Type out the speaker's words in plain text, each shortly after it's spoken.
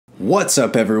What's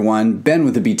up everyone, Ben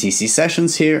with the BTC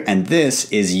Sessions here, and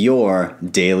this is your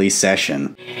daily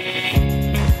session.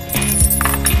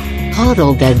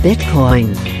 Hodl the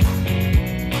Bitcoin.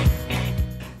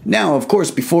 Now, of course,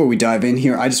 before we dive in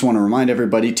here, I just want to remind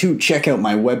everybody to check out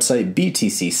my website,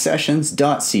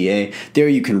 btcsessions.ca. There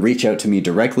you can reach out to me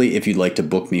directly if you'd like to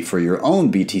book me for your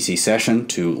own BTC session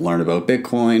to learn about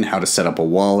Bitcoin, how to set up a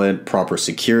wallet, proper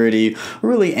security, or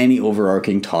really any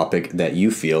overarching topic that you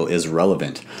feel is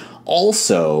relevant.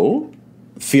 Also,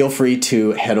 feel free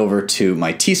to head over to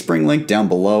my Teespring link down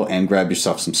below and grab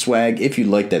yourself some swag if you'd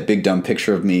like that big dumb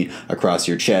picture of me across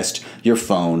your chest, your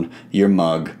phone, your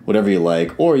mug, whatever you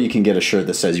like, or you can get a shirt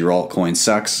that says your altcoin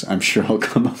sucks. I'm sure I'll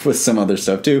come up with some other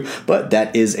stuff too, but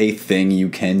that is a thing you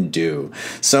can do.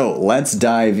 So let's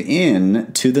dive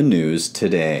in to the news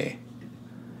today.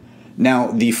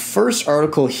 Now, the first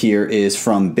article here is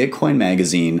from Bitcoin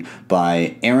Magazine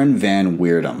by Aaron Van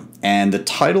Wirdum, and the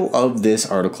title of this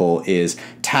article is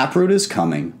Taproot is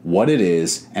Coming, What It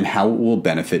Is, and How It Will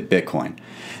Benefit Bitcoin.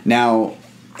 Now,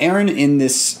 Aaron in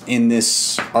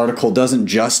this article doesn't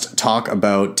just talk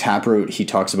about Taproot, he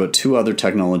talks about two other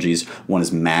technologies. One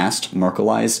is MAST,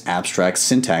 Merkleized Abstract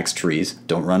Syntax Trees.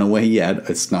 Don't run away yet,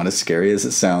 it's not as scary as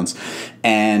it sounds.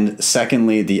 And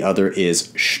secondly, the other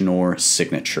is Schnorr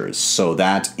signatures. So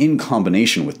that in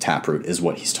combination with Taproot is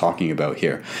what he's talking about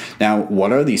here. Now,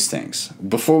 what are these things?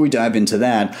 Before we dive into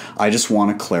that, I just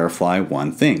want to clarify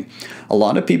one thing. A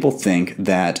lot of people think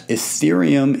that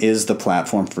Ethereum is the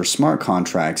platform for smart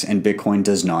contracts and Bitcoin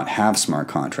does not have smart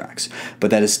contracts. But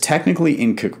that is technically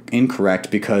incorrect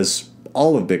because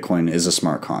all of Bitcoin is a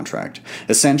smart contract.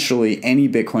 Essentially, any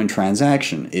Bitcoin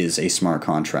transaction is a smart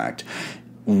contract.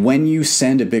 When you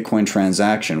send a Bitcoin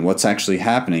transaction, what's actually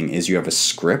happening is you have a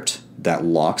script that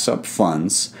locks up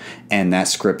funds, and that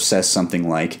script says something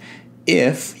like,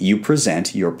 if you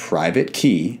present your private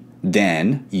key,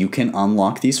 then you can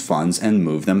unlock these funds and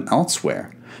move them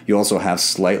elsewhere. You also have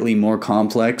slightly more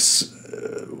complex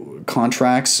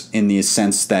contracts in the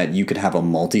sense that you could have a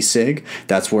multi-sig.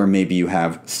 That's where maybe you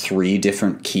have 3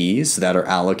 different keys that are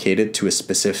allocated to a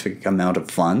specific amount of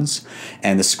funds,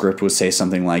 and the script would say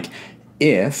something like,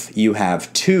 if you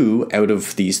have 2 out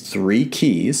of these 3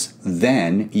 keys,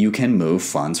 then you can move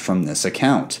funds from this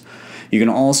account. You can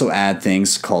also add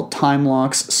things called time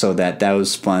locks so that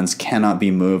those funds cannot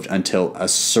be moved until a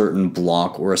certain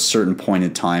block or a certain point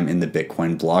in time in the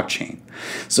Bitcoin blockchain.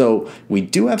 So we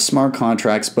do have smart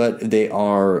contracts, but they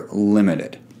are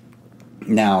limited.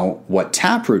 Now, what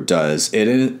Taproot does, it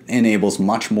enables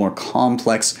much more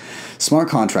complex smart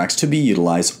contracts to be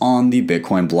utilized on the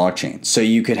Bitcoin blockchain. So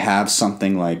you could have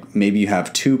something like, maybe you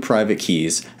have 2 private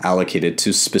keys allocated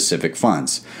to specific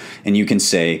funds. And you can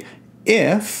say,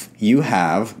 if you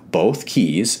have both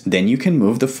keys, then you can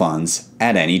move the funds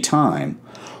at any time.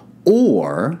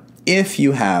 Or if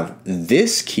you have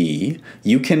this key,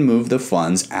 you can move the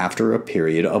funds after a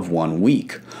period of 1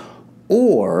 week.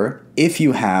 Or if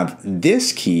you have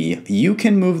this key, you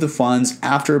can move the funds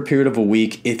after a period of a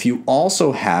week if you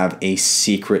also have a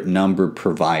secret number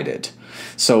provided.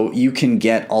 So you can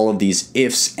get all of these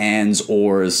ifs, ands,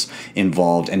 ors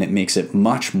involved, and it makes it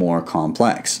much more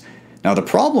complex. Now, the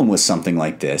problem with something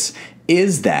like this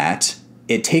is that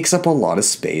it takes up a lot of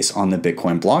space on the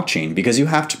Bitcoin blockchain because you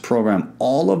have to program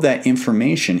all of that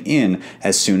information in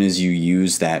as soon as you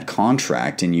use that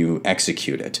contract and you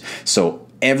execute it. So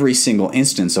every single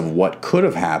instance of what could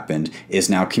have happened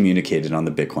is now communicated on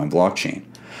the Bitcoin blockchain.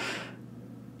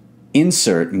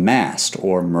 Insert MAST,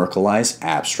 or Merkleized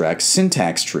Abstract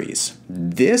Syntax Trees.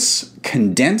 This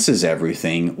condenses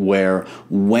everything where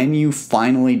when you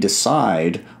finally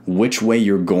decide which way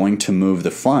you're going to move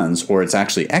the funds, or it's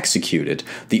actually executed,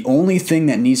 the only thing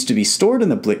that needs to be stored in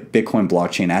the Bitcoin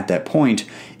blockchain at that point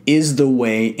is the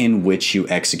way in which you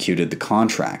executed the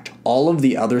contract. All of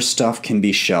the other stuff can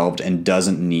be shelved and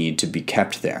doesn't need to be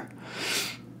kept there.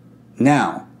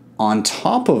 Now, on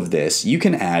top of this, you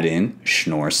can add in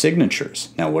Schnorr signatures.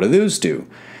 Now, what do those do?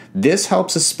 This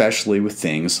helps especially with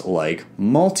things like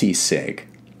multi-sig.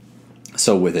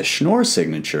 So with a Schnorr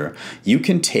signature, you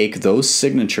can take those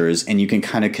signatures and you can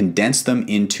kind of condense them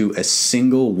into a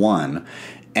single one.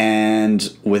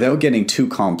 And without getting too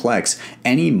complex,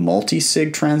 any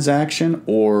multi-sig transaction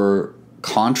or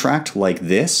contract like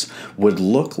this would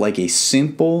look like a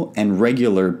simple and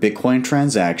regular Bitcoin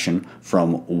transaction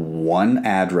from one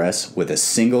address with a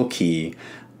single key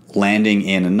landing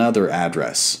in another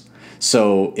address.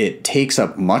 So it takes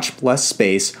up much less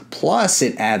space, plus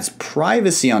it adds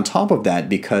privacy on top of that,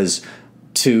 because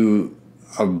to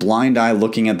a blind eye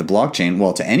looking at the blockchain,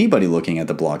 well, to anybody looking at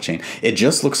the blockchain, it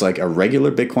just looks like a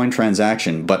regular Bitcoin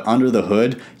transaction, but under the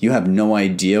hood, you have no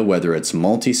idea whether it's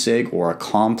multi-sig or a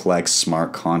complex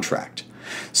smart contract.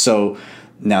 So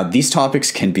now these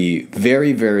topics can be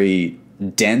very, very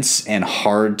dense and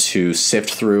hard to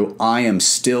sift through. I am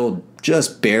still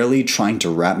just barely trying to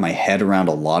wrap my head around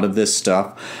a lot of this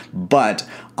stuff, but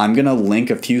I'm going to link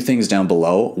a few things down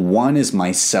below. One is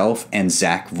myself and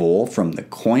Zack Voel from the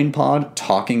Coin Pod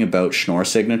talking about Schnorr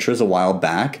signatures a while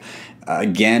back.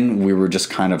 Again, we were just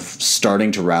kind of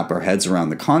starting to wrap our heads around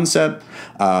the concept,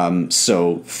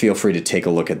 so feel free to take a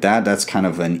look at that. That's kind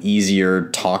of an easier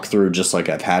talk through, just like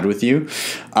I've had with you.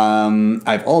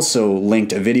 I've also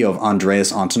linked a video of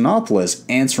Andreas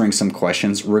answering some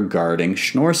questions regarding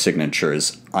Schnorr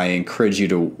signatures. I encourage you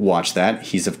to watch that.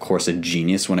 He's, of course, a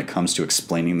genius when it comes to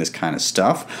explaining this kind of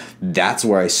stuff. That's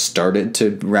where I started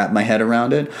to wrap my head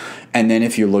around it. And then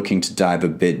if you're looking to dive a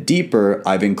bit deeper,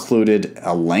 I've included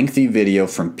a lengthy video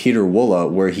from Pieter Wuille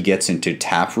where he gets into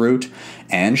Taproot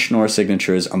and Schnorr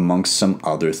signatures amongst some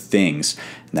other things.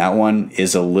 That one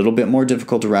is a little bit more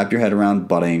difficult to wrap your head around,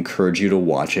 but I encourage you to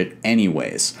watch it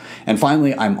anyways. And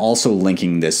finally, I'm also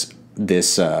linking this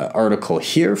article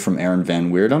here from Aaron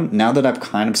van Wirdum. Now that I've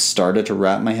kind of started to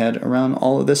wrap my head around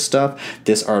all of this stuff,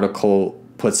 this article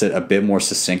puts it a bit more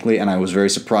succinctly, and I was very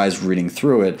surprised reading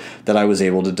through it that I was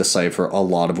able to decipher a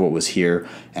lot of what was here,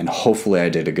 and hopefully I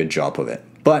did a good job of it.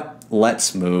 But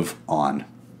let's move on.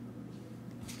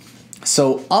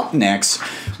 So up next,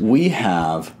 we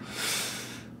have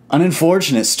an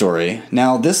unfortunate story.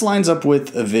 Now, this lines up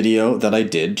with a video that I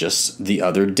did just the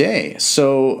other day.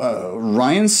 So,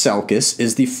 Ryan Selkis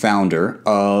is the founder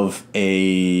of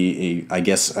a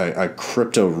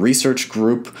crypto research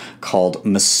group called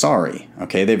Messari.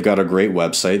 Okay, they've got a great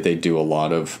website. They do a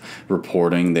lot of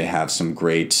reporting. They have some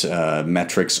great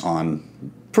metrics on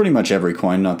pretty much every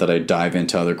coin. Not that I dive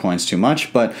into other coins too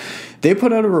much, but they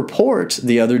put out a report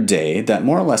the other day that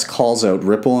more or less calls out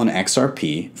Ripple and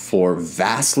XRP for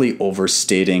vastly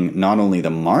overstating not only the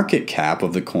market cap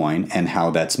of the coin and how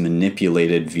that's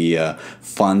manipulated via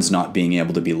funds not being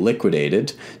able to be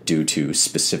liquidated due to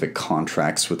specific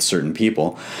contracts with certain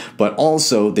people, but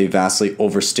also they vastly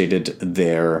overstated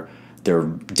their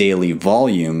daily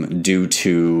volume due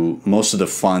to most of the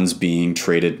funds being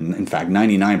traded, in fact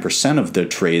 99% of the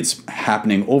trades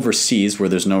happening overseas where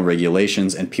there's no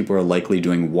regulations, and people are likely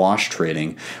doing wash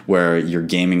trading where you're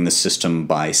gaming the system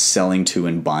by selling to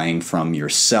and buying from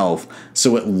yourself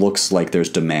so it looks like there's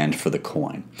demand for the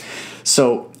coin.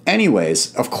 So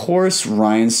anyways, of course,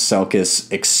 Ryan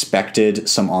Selkis expected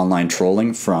some online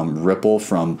trolling from Ripple,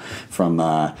 from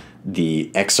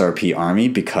the XRP army,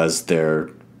 because they're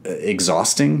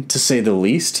exhausting to say the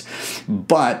least,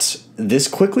 but this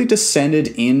quickly descended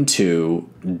into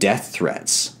death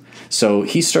threats. So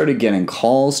he started getting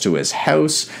calls to his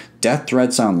house, death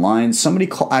threats online. Somebody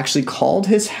actually called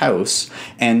his house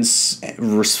and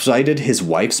recited his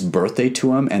wife's birthday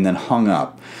to him and then hung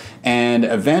up. And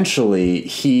eventually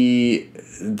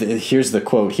here's the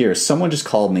quote here: "Someone just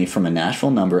called me from a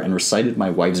Nashville number and recited my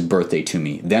wife's birthday to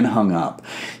me, then hung up."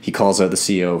 He calls out the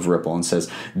CEO of Ripple and says,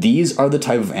 "These are the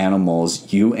type of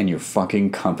animals you and your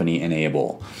fucking company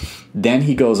enable." Then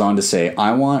he goes on to say,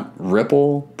 "I want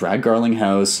Ripple, Brad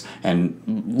Garlinghouse," and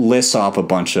lists off a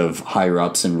bunch of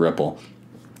higher-ups in Ripple,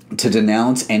 "to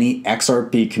denounce any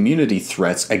XRP community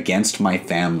threats against my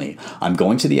family. I'm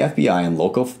going to the FBI and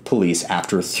local police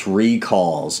after 3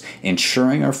 calls,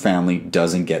 ensuring our family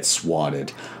doesn't get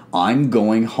swatted. I'm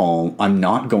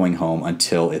not going home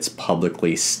until it's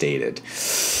publicly stated."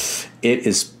 It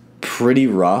is pretty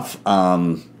rough.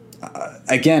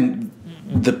 Again,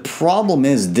 the problem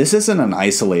is this isn't an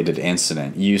isolated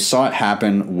incident. You saw it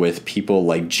happen with people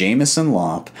like Jameson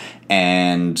Lopp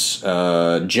and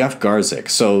Jeff Garzik.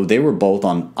 So they were both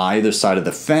on either side of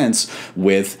the fence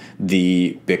with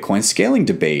the Bitcoin scaling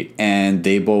debate, and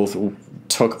they both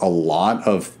took a lot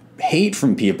of hate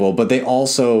from people, but they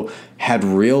also had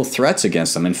real threats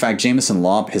against them. In fact, Jameson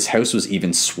Lopp, his house was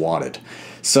even swatted.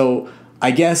 So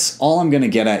I guess all I'm going to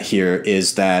get at here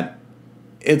is that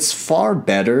it's far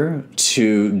better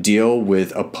to deal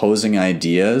with opposing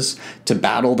ideas, to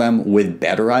battle them with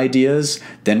better ideas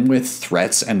than with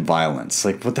threats and violence.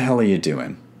 Like, what the hell are you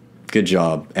doing? Good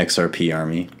job, XRP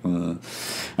army.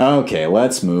 Okay,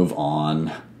 let's move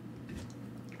on.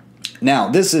 Now,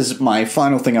 this is my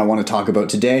final thing I want to talk about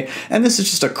today, and this is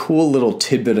just a cool little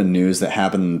tidbit of news that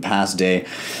happened in the past day.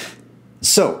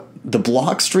 So, the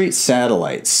Blockstream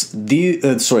satellites, the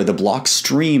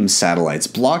Blockstream satellites.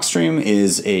 Blockstream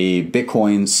is a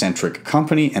Bitcoin-centric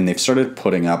company, and they've started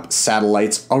putting up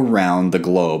satellites around the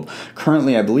globe.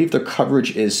 Currently, I believe their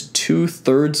coverage is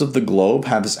 2/3 of the globe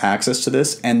has access to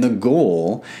this, and the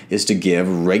goal is to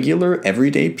give regular,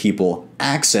 everyday people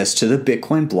access to the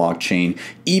Bitcoin blockchain,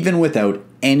 even without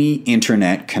any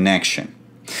internet connection.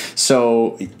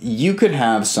 So you could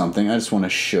have something, I just want to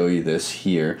show you this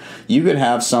here. You could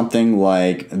have something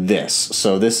like this.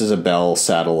 So this is a Bell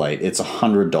satellite. It's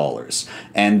 $100.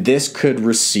 And this could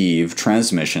receive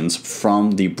transmissions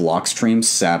from the Blockstream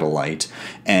satellite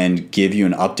and give you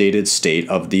an updated state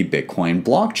of the Bitcoin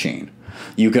blockchain.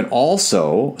 You could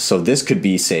also, so this could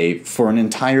be, say, for an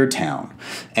entire town,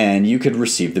 and you could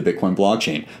receive the Bitcoin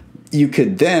blockchain. You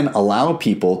could then allow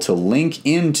people to link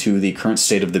into the current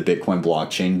state of the Bitcoin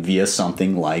blockchain via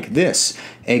something like this,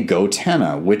 a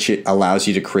GoTenna, which it allows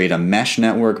you to create a mesh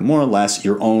network, more or less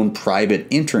your own private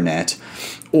internet,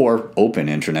 or open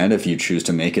internet if you choose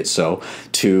to make it so,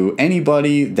 to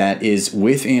anybody that is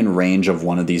within range of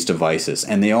one of these devices.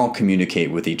 And they all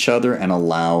communicate with each other and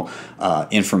allow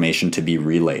information to be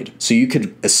relayed. So you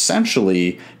could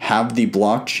essentially have the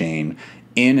blockchain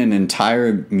in an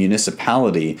entire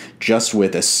municipality just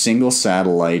with a single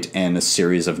satellite and a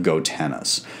series of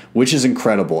GoTennas, which is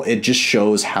incredible. It just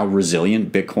shows how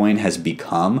resilient Bitcoin has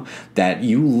become, that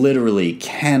you literally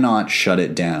cannot shut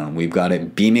it down. We've got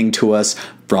it beaming to us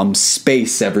from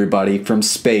space, everybody, from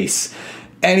space.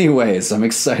 Anyways, I'm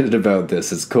excited about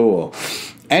this. It's cool.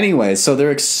 Anyway, so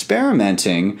they're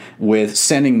experimenting with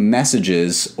sending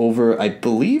messages over, I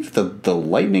believe, the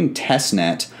Lightning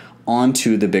testnet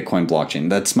onto the Bitcoin blockchain.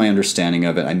 That's my understanding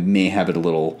of it. I may have it a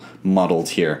little muddled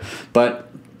here. But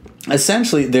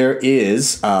essentially,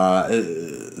 there's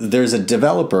a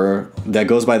developer that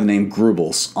goes by the name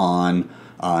Grubbles on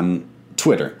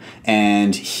Twitter,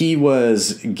 and he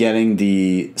was getting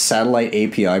the satellite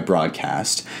API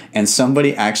broadcast, and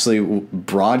somebody actually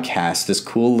broadcast this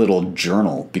cool little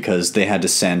journal because they had to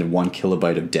send 1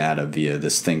 kilobyte of data via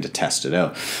this thing to test it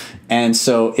out. And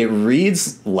so it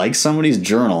reads like somebody's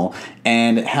journal,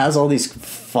 and it has all these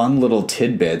fun little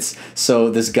tidbits. So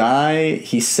this guy,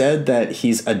 he said that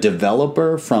he's a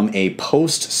developer from a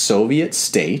post-Soviet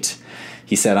state.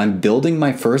 He said, "I'm building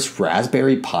my first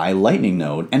Raspberry Pi Lightning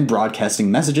node and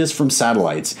broadcasting messages from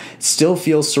satellites. It still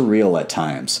feels surreal at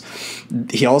times."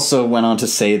 He also went on to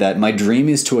say that my dream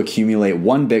is to accumulate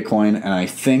 1 Bitcoin, and I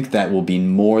think that will be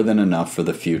more than enough for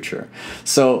the future.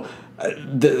 So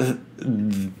the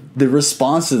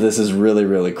response to this is really,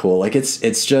 really cool. Like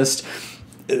it's just,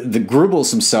 the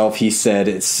Grubbles himself, he said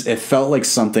it felt like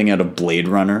something out of Blade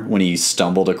Runner when he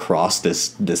stumbled across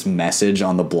this message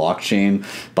on the blockchain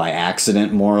by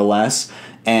accident, more or less.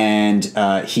 And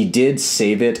he did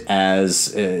save it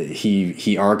as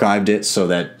he archived it so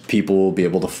that people will be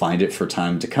able to find it for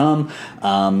time to come.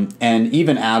 And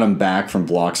even Adam Back from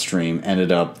Blockstream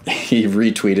ended up, he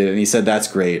retweeted it and he said, "That's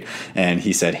great." And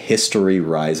he said, "History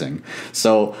rising."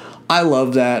 So I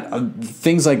love that.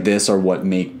 Things like this are what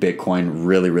make Bitcoin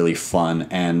really, really fun,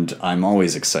 and I'm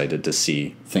always excited to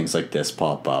see things like this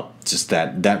pop up. Just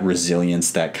that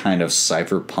resilience, that kind of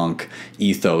cypherpunk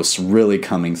ethos really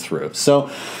coming through. So,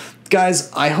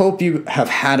 guys, I hope you have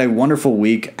had a wonderful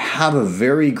week. Have a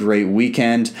very great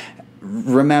weekend.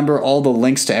 Remember, all the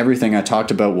links to everything I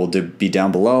talked about will be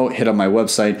down below. Hit up my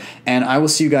website, and I will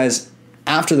see you guys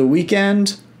after the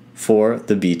weekend for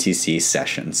the BTC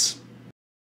sessions.